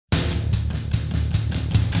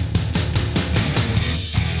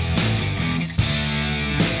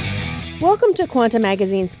Welcome to Quanta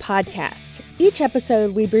Magazine's podcast. Each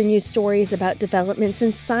episode, we bring you stories about developments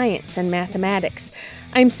in science and mathematics.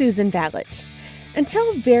 I'm Susan Vallet.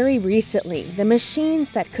 Until very recently, the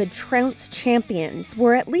machines that could trounce champions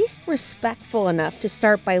were at least respectful enough to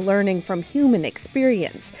start by learning from human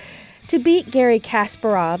experience. To beat Garry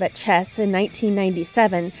Kasparov at chess in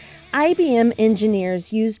 1997, IBM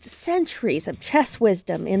engineers used centuries of chess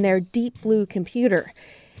wisdom in their Deep Blue computer.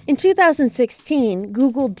 In 2016,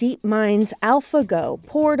 Google DeepMind's AlphaGo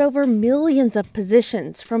pored over millions of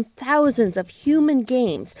positions from thousands of human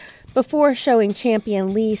games before showing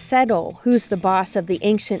champion Lee Sedol, who's the boss of the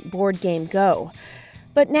ancient board game Go.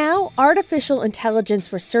 But now, artificial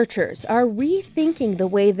intelligence researchers are rethinking the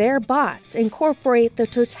way their bots incorporate the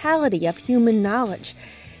totality of human knowledge.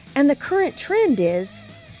 And the current trend is,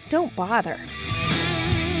 don't bother.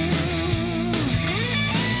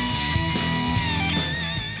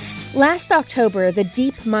 Last October, the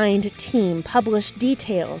DeepMind team published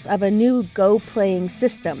details of a new Go-playing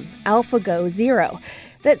system, AlphaGo Zero,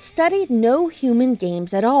 that studied no human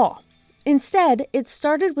games at all. Instead, it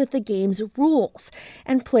started with the game's rules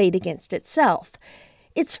and played against itself.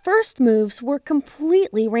 Its first moves were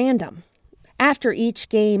completely random. After each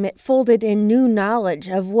game, it folded in new knowledge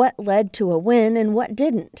of what led to a win and what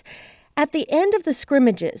didn't. At the end of the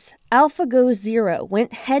scrimmages, AlphaGo Zero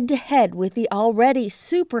went head-to-head with the already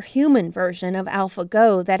superhuman version of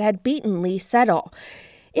AlphaGo that had beaten Lee Sedol.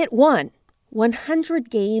 It won 100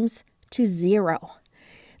 games to 0.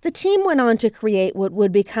 The team went on to create what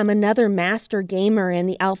would become another master gamer in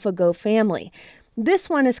the AlphaGo family. This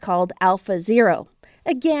one is called AlphaZero.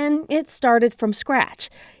 Again, it started from scratch.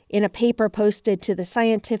 In a paper posted to the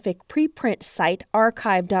scientific preprint site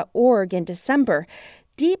archive.org in December,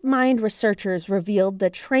 DeepMind researchers revealed the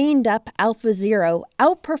trained-up AlphaZero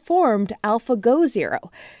outperformed AlphaGo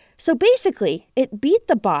Zero. So basically, it beat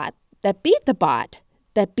the bot that beat the bot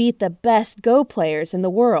that beat the best Go players in the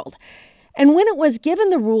world. And when it was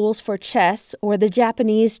given the rules for chess, or the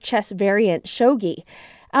Japanese chess variant shogi,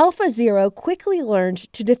 AlphaZero quickly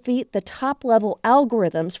learned to defeat the top-level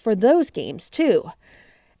algorithms for those games, too.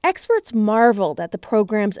 Experts marveled at the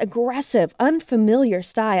program's aggressive, unfamiliar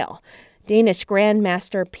style. Danish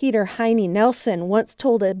Grandmaster Peter Heine Nelson once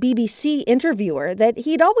told a BBC interviewer that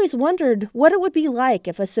he'd always wondered what it would be like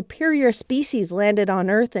if a superior species landed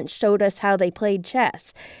on Earth and showed us how they played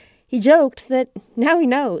chess. He joked that now he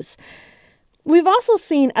knows. We've also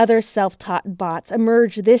seen other self-taught bots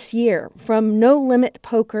emerge this year, from No Limit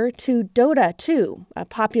Poker to Dota 2, a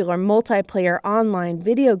popular multiplayer online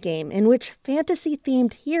video game in which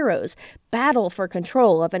fantasy-themed heroes battle for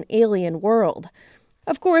control of an alien world.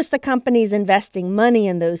 Of course, the companies investing money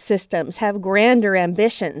in those systems have grander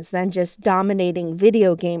ambitions than just dominating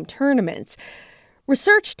video game tournaments.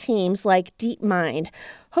 Research teams like DeepMind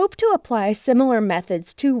hope to apply similar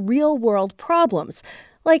methods to real-world problems,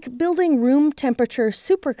 like building room temperature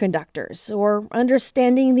superconductors or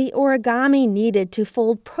understanding the origami needed to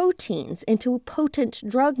fold proteins into potent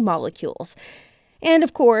drug molecules. And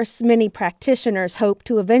of course, many practitioners hope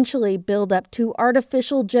to eventually build up to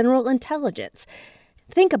artificial general intelligence.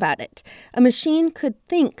 Think about it. A machine could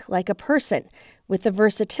think like a person, with the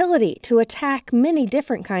versatility to attack many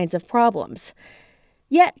different kinds of problems.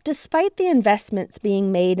 Yet, despite the investments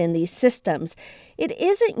being made in these systems, it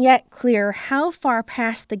isn't yet clear how far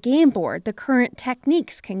past the game board the current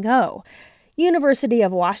techniques can go. University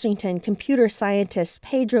of Washington computer scientist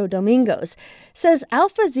Pedro Domingos says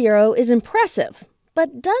AlphaZero is impressive,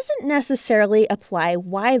 but doesn't necessarily apply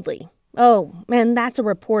widely. Oh, and that's a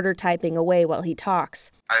reporter typing away while he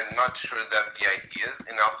talks. I'm not sure that the ideas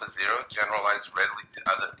in AlphaZero generalize readily to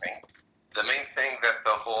other things. The main thing that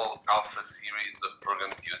the whole Alpha series of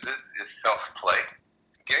programs uses is self-play.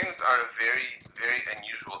 Games are a very, very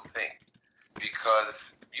unusual thing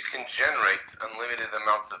because you can generate unlimited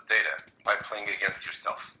amounts of data by playing against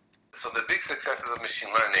yourself. So the big successes of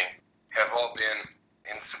machine learning have all been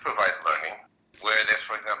in supervised learning, where there's,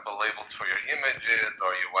 for example, labels for your images,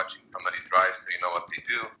 or you're watching somebody drive so you know what they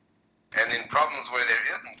do. And in problems where there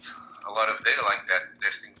isn't a lot of data like that,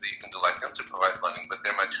 there's things that you can do like unsupervised learning, but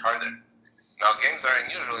they're much harder. Now, games are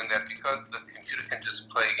unusual in that because the computer can just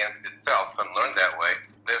play against itself and learn that way,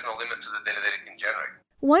 there's no limit to the data that it can generate.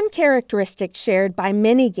 One characteristic shared by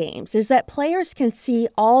many games is that players can see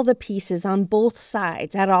all the pieces on both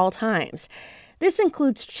sides at all times. This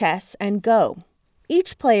includes chess and Go.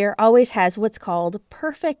 Each player always has what's called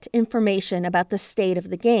perfect information about the state of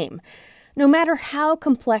the game. No matter how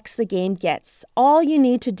complex the game gets, all you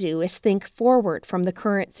need to do is think forward from the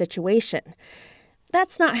current situation.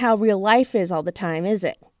 That's not how real life is all the time, is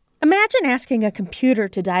it? Imagine asking a computer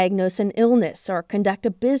to diagnose an illness or conduct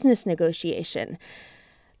a business negotiation.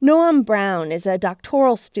 Noam Brown is a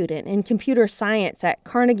doctoral student in computer science at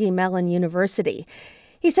Carnegie Mellon University.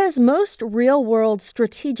 He says most real-world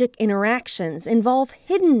strategic interactions involve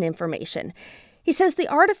hidden information. He says the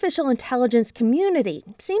artificial intelligence community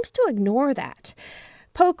seems to ignore that.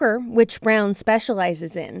 Poker, which Brown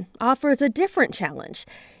specializes in, offers a different challenge.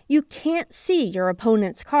 You can't see your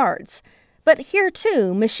opponent's cards. But here,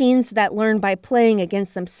 too, machines that learn by playing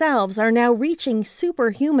against themselves are now reaching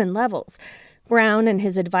superhuman levels. Brown and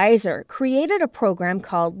his advisor created a program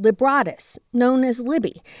called Libratus, known as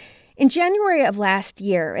Libby. In January of last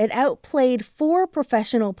year, it outplayed 4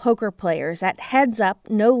 professional poker players at Heads Up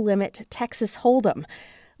No Limit Texas Hold'em.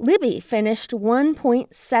 Libby finished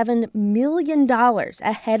 $1.7 million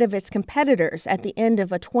ahead of its competitors at the end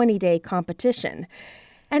of a 20-day competition.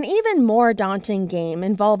 An even more daunting game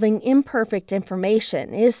involving imperfect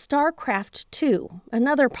information is StarCraft II,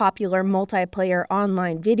 another popular multiplayer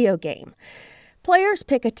online video game. Players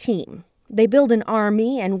pick a team. They build an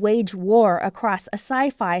army and wage war across a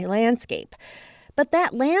sci-fi landscape. But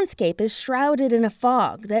that landscape is shrouded in a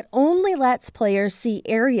fog that only lets players see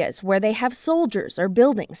areas where they have soldiers or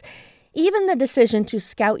buildings. Even the decision to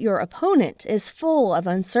scout your opponent is full of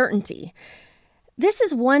uncertainty. This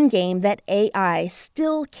is one game that AI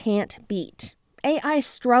still can't beat. AI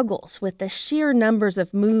struggles with the sheer numbers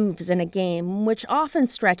of moves in a game, which often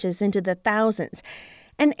stretches into the thousands.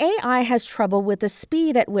 And AI has trouble with the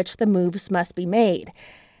speed at which the moves must be made.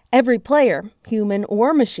 Every player, human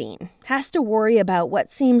or machine, has to worry about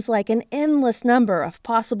what seems like an endless number of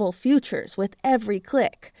possible futures with every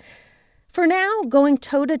click. For now, going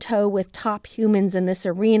toe-to-toe with top humans in this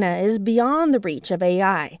arena is beyond the reach of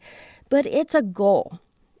AI. But it's a goal.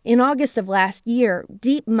 In August of last year,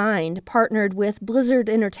 DeepMind partnered with Blizzard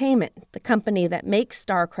Entertainment, the company that makes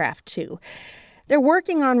StarCraft II. They're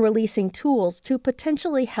working on releasing tools to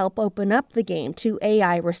potentially help open up the game to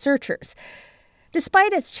AI researchers.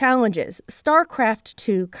 Despite its challenges, StarCraft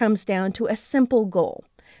II comes down to a simple goal: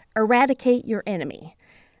 eradicate your enemy.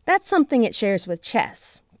 That's something it shares with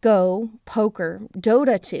chess, Go, poker,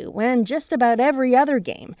 Dota 2, and just about every other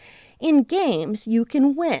game. In games, you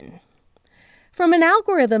can win. From an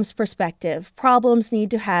algorithm's perspective, problems need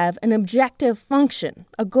to have an objective function,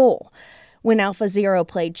 a goal. When AlphaZero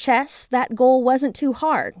played chess, that goal wasn't too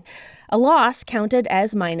hard. A loss counted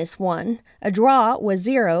as -1, a draw was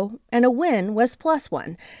 0, and a win was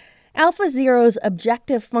 +1. AlphaZero's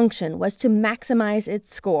objective function was to maximize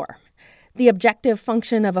its score. The objective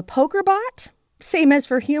function of a poker bot? Same as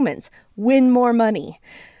for humans, win more money.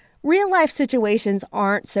 Real-life situations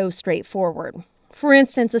aren't so straightforward. For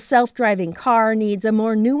instance, a self-driving car needs a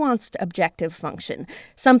more nuanced objective function,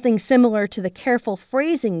 something similar to the careful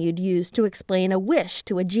phrasing you'd use to explain a wish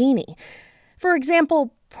to a genie. For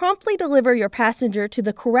example, promptly deliver your passenger to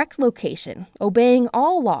the correct location, obeying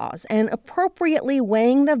all laws, and appropriately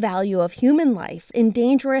weighing the value of human life in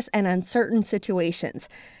dangerous and uncertain situations.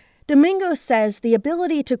 Domingos says the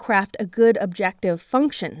ability to craft a good objective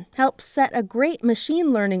function helps set a great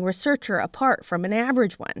machine learning researcher apart from an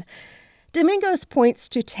average one. Domingos points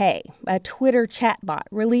to Tay, a Twitter chatbot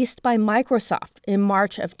released by Microsoft in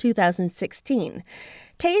March of 2016.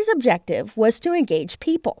 Tay's objective was to engage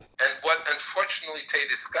people. And what unfortunately Tay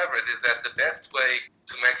discovered is that the best way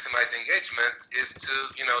to maximize engagement is to,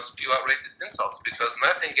 spew out racist insults, because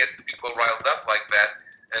nothing gets people riled up like that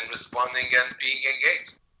and responding and being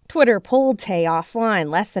engaged. Twitter pulled Tay offline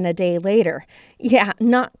less than a day later. Yeah,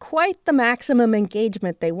 not quite the maximum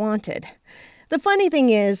engagement they wanted. The funny thing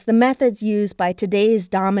is, the methods used by today's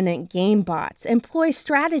dominant game bots employ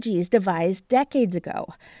strategies devised decades ago.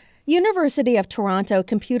 University of Toronto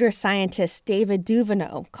computer scientist David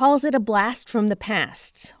Duveneau calls it a blast from the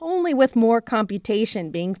past, only with more computation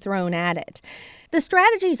being thrown at it. The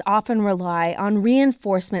strategies often rely on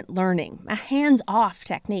reinforcement learning, a hands-off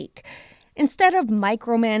technique. Instead of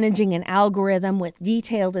micromanaging an algorithm with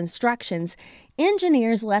detailed instructions,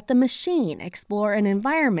 engineers let the machine explore an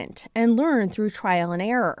environment and learn through trial and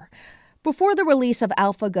error. Before the release of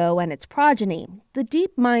AlphaGo and its progeny, the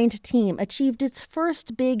DeepMind team achieved its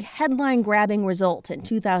first big headline-grabbing result in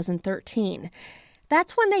 2013.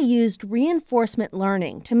 That's when they used reinforcement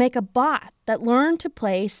learning to make a bot that learned to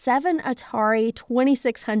play 7 Atari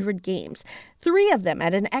 2600 games, 3 of them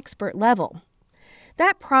at an expert level.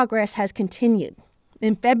 That progress has continued.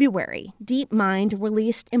 In February, DeepMind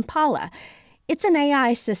released Impala. It's an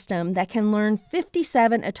AI system that can learn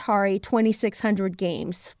 57 Atari 2600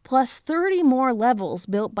 games, plus 30 more levels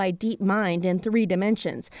built by DeepMind in 3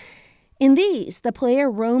 dimensions. In these, the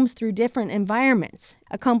player roams through different environments,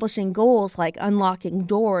 accomplishing goals like unlocking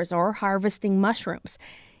doors or harvesting mushrooms.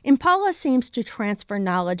 Impala seems to transfer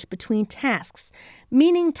knowledge between tasks,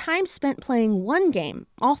 meaning time spent playing one game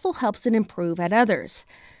also helps it improve at others.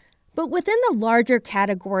 But within the larger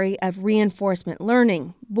category of reinforcement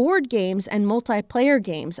learning, board games and multiplayer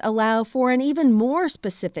games allow for an even more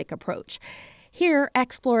specific approach. Here,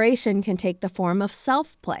 exploration can take the form of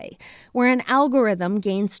self-play, where an algorithm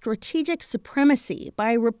gains strategic supremacy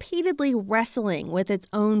by repeatedly wrestling with its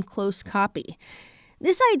own close copy.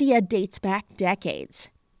 This idea dates back decades.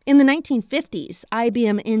 In the 1950s,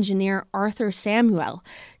 IBM engineer Arthur Samuel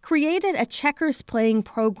created a checkers playing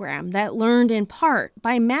program that learned in part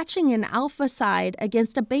by matching an alpha side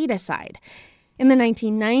against a beta side. In the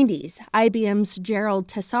 1990s, IBM's Gerald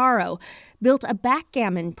Tesaro built a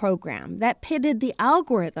backgammon program that pitted the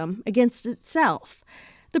algorithm against itself.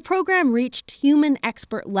 The program reached human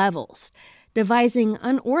expert levels, devising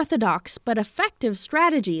unorthodox but effective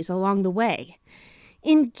strategies along the way.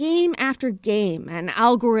 In game after game, an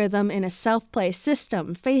algorithm in a self-play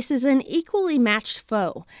system faces an equally matched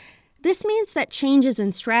foe. This means that changes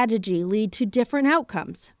in strategy lead to different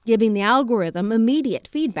outcomes, giving the algorithm immediate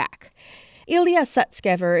feedback. Ilya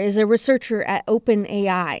Sutskever is a researcher at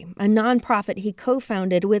OpenAI, a nonprofit he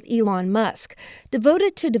co-founded with Elon Musk,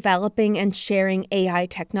 devoted to developing and sharing AI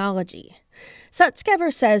technology.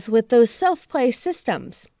 Sutskever says with those self-play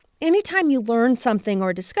systems, anytime you learn something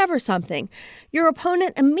or discover something, your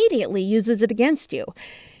opponent immediately uses it against you.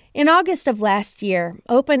 In August of last year,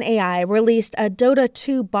 OpenAI released a Dota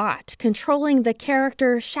 2 bot controlling the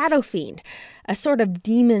character Shadow Fiend, a sort of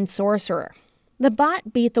demon sorcerer. The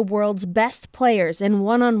bot beat the world's best players in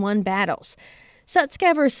one-on-one battles.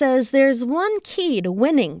 Sutskever says there's one key to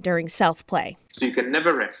winning during self-play. So you can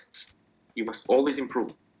never rest. You must always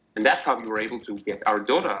improve. And that's how we were able to get our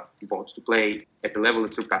Dota bots to play at the level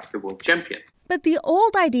that surpassed the world champion. But the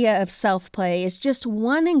old idea of self-play is just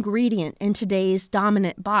one ingredient in today's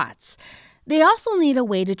dominant bots. They also need a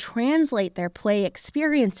way to translate their play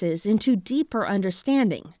experiences into deeper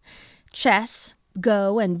understanding. Chess,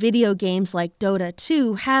 Go, and video games like Dota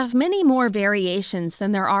 2 have many more variations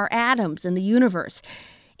than there are atoms in the universe.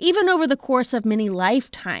 Even over the course of many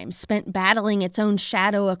lifetimes spent battling its own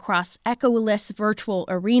shadow across echoless virtual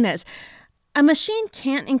arenas, a machine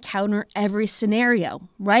can't encounter every scenario,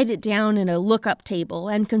 write it down in a lookup table,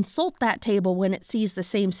 and consult that table when it sees the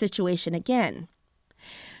same situation again.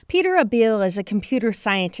 Peter Abil is a computer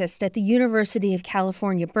scientist at the University of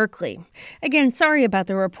California, Berkeley. Again, sorry about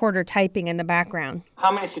the reporter typing in the background.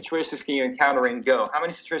 How many situations can you encounter in Go? How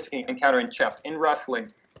many situations can you encounter in chess, in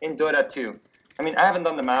wrestling, in Dota 2? I mean, I haven't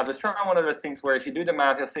done the math, but it's probably one of those things where if you do the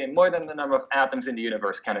math, you'll say more than the number of atoms in the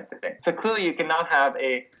universe kind of thing. So clearly you cannot have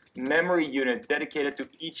a memory unit dedicated to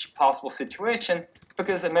each possible situation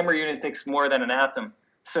because a memory unit takes more than an atom.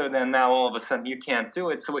 So then now all of a sudden you can't do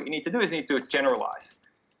it. So what you need to do is you need to generalize,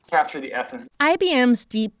 capture the essence. IBM's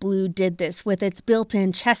Deep Blue did this with its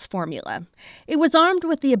built-in chess formula. It was armed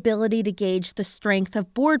with the ability to gauge the strength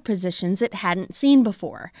of board positions it hadn't seen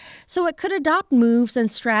before, so it could adopt moves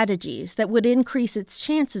and strategies that would increase its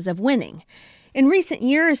chances of winning. In recent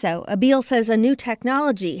years, though, Abil says a new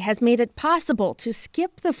technology has made it possible to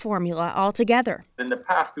skip the formula altogether. In the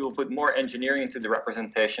past, people put more engineering into the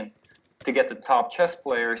representation to get the top chess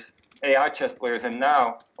players, AI chess players, and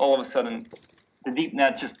now, all of a sudden, the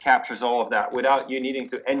DeepNet just captures all of that without you needing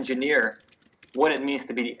to engineer what it means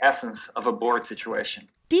to be the essence of a board situation.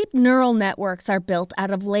 Deep neural networks are built out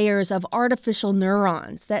of layers of artificial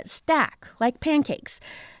neurons that stack like pancakes.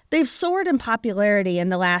 They've soared in popularity in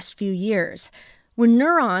the last few years. When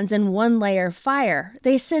neurons in one layer fire,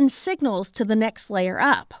 they send signals to the next layer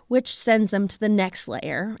up, which sends them to the next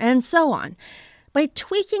layer, and so on. By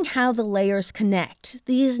tweaking how the layers connect,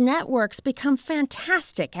 these networks become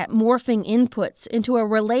fantastic at morphing inputs into a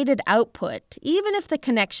related output, even if the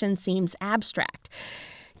connection seems abstract.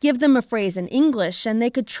 Give them a phrase in English, and they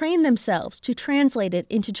could train themselves to translate it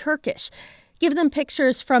into Turkish. Give them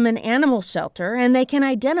pictures from an animal shelter, and they can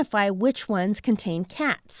identify which ones contain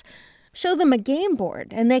cats. Show them a game board,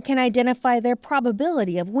 and they can identify their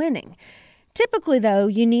probability of winning. Typically, though,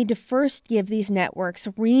 you need to first give these networks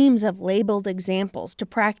reams of labeled examples to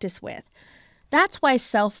practice with. That's why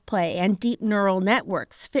self-play and deep neural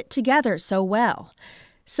networks fit together so well.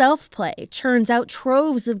 Self-play churns out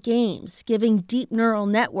troves of games, giving deep neural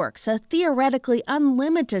networks a theoretically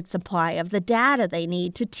unlimited supply of the data they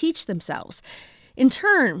need to teach themselves. In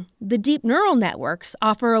turn, the deep neural networks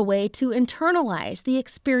offer a way to internalize the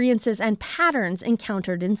experiences and patterns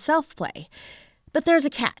encountered in self-play. But there's a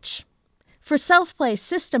catch. For self-play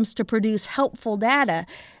systems to produce helpful data,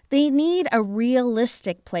 They need a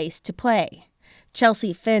realistic place to play.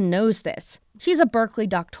 Chelsea Finn knows this. She's a Berkeley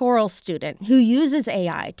doctoral student who uses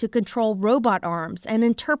AI to control robot arms and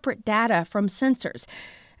interpret data from sensors.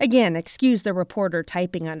 Again, excuse the reporter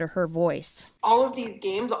typing under her voice. All of these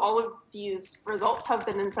games, all of these results have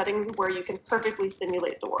been in settings where you can perfectly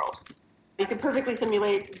simulate the world. You can perfectly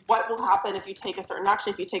simulate what will happen if you take a certain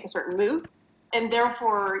action, if you take a certain move. And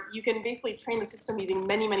therefore, you can basically train the system using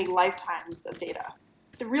many, many lifetimes of data.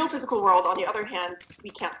 The real physical world, on the other hand,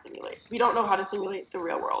 we can't simulate. We don't know how to simulate the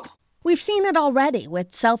real world. We've seen it already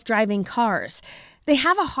with self-driving cars. They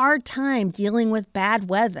have a hard time dealing with bad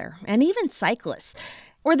weather and even cyclists.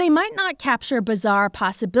 Or they might not capture bizarre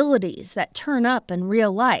possibilities that turn up in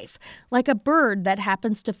real life, like a bird that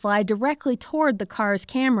happens to fly directly toward the car's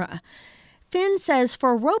camera. Finn says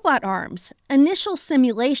for robot arms, initial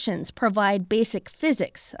simulations provide basic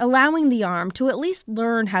physics, allowing the arm to at least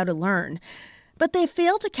learn how to learn. But they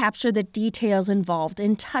fail to capture the details involved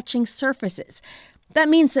in touching surfaces. That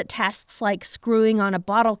means that tasks like screwing on a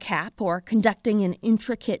bottle cap or conducting an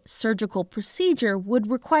intricate surgical procedure would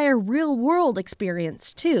require real-world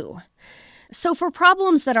experience, too. So for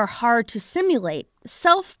problems that are hard to simulate,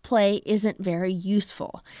 self-play isn't very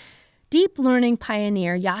useful. Deep learning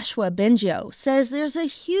pioneer Yoshua Bengio says there's a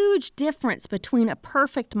huge difference between a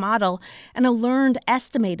perfect model and a learned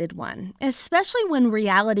estimated one, especially when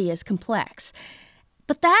reality is complex.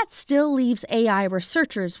 But that still leaves AI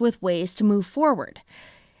researchers with ways to move forward.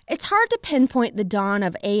 It's hard to pinpoint the dawn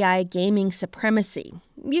of AI gaming supremacy.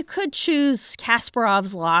 You could choose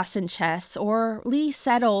Kasparov's loss in chess or Lee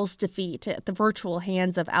Sedol's defeat at the virtual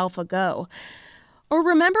hands of AlphaGo. Or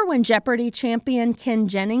remember when Jeopardy champion Ken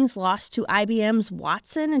Jennings lost to IBM's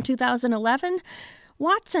Watson in 2011?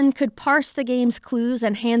 Watson could parse the game's clues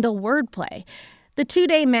and handle wordplay. The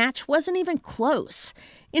two-day match wasn't even close.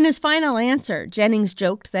 In his final answer, Jennings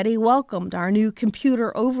joked that he welcomed our new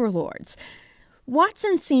computer overlords.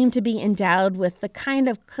 Watson seemed to be endowed with the kind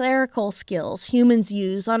of clerical skills humans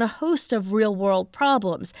use on a host of real-world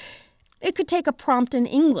problems. It could take a prompt in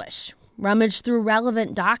English, rummage through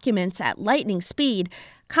relevant documents at lightning speed,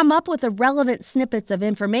 come up with irrelevant snippets of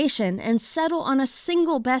information, and settle on a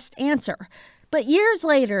single best answer. But years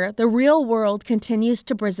later, the real world continues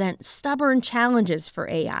to present stubborn challenges for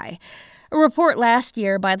AI. A report last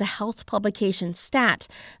year by the health publication STAT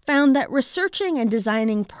found that researching and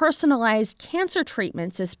designing personalized cancer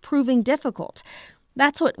treatments is proving difficult.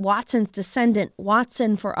 That's what Watson's descendant,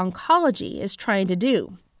 Watson for Oncology, is trying to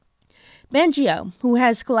do. Bengio, who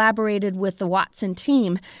has collaborated with the Watson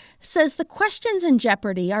team, says the questions in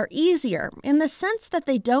Jeopardy are easier in the sense that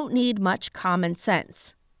they don't need much common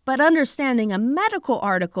sense. But understanding a medical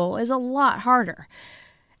article is a lot harder.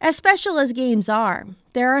 As special as games are,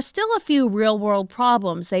 there are still a few real-world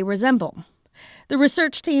problems they resemble. The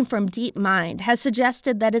research team from DeepMind has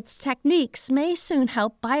suggested that its techniques may soon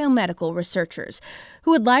help biomedical researchers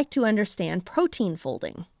who would like to understand protein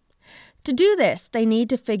folding. To do this, they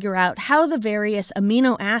need to figure out how the various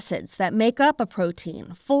amino acids that make up a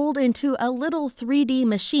protein fold into a little 3D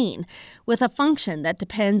machine with a function that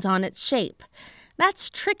depends on its shape.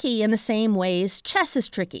 That's tricky in the same ways chess is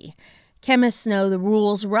tricky. Chemists know the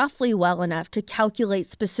rules roughly well enough to calculate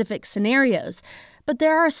specific scenarios, but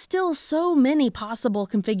there are still so many possible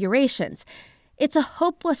configurations. It's a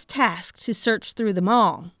hopeless task to search through them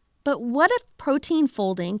all. But what if protein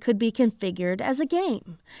folding could be configured as a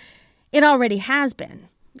game? It already has been.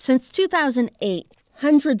 Since 2008,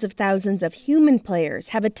 hundreds of thousands of human players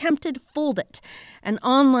have attempted Fold It, an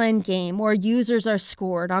online game where users are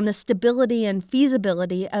scored on the stability and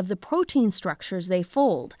feasibility of the protein structures they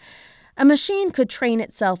fold. A machine could train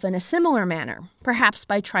itself in a similar manner, perhaps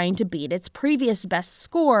by trying to beat its previous best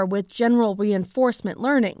score with general reinforcement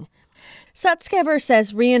learning. Sutskever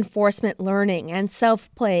says reinforcement learning and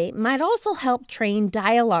self-play might also help train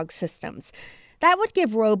dialogue systems. That would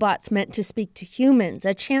give robots meant to speak to humans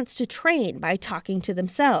a chance to train by talking to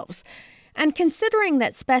themselves. And considering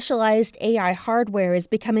that specialized AI hardware is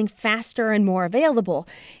becoming faster and more available,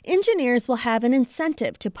 engineers will have an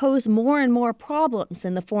incentive to pose more and more problems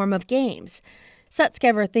in the form of games.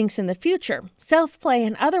 Sutskever thinks in the future, self-play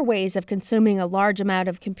and other ways of consuming a large amount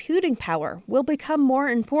of computing power will become more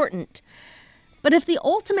important. But if the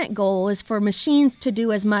ultimate goal is for machines to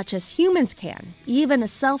do as much as humans can, even a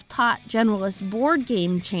self-taught generalist board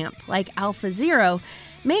game champ like AlphaZero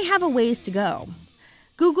may have a ways to go.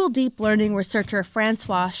 Google deep learning researcher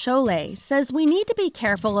Francois Cholet says we need to be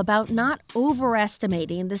careful about not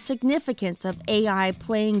overestimating the significance of AI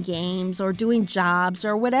playing games or doing jobs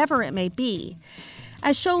or whatever it may be.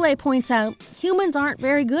 As Cholet points out, humans aren't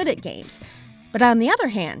very good at games. But on the other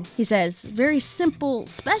hand, he says, very simple,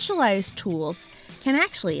 specialized tools can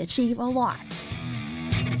actually achieve a lot.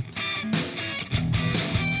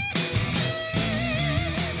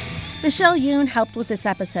 Michelle Yoon helped with this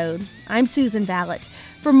episode. I'm Susan Vallet.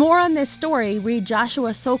 For more on this story, read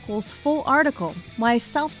Joshua Sokol's full article, Why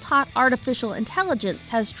Self-Taught Artificial Intelligence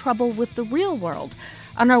Has Trouble with the Real World,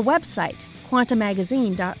 on our website,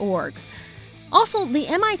 quantamagazine.org. Also, the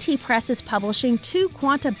MIT Press is publishing 2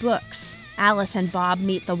 Quanta books, Alice and Bob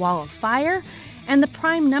Meet the Wall of Fire, and The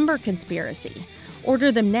Prime Number Conspiracy.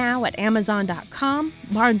 Order them now at Amazon.com,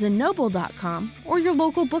 BarnesandNoble.com, or your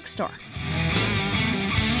local bookstore.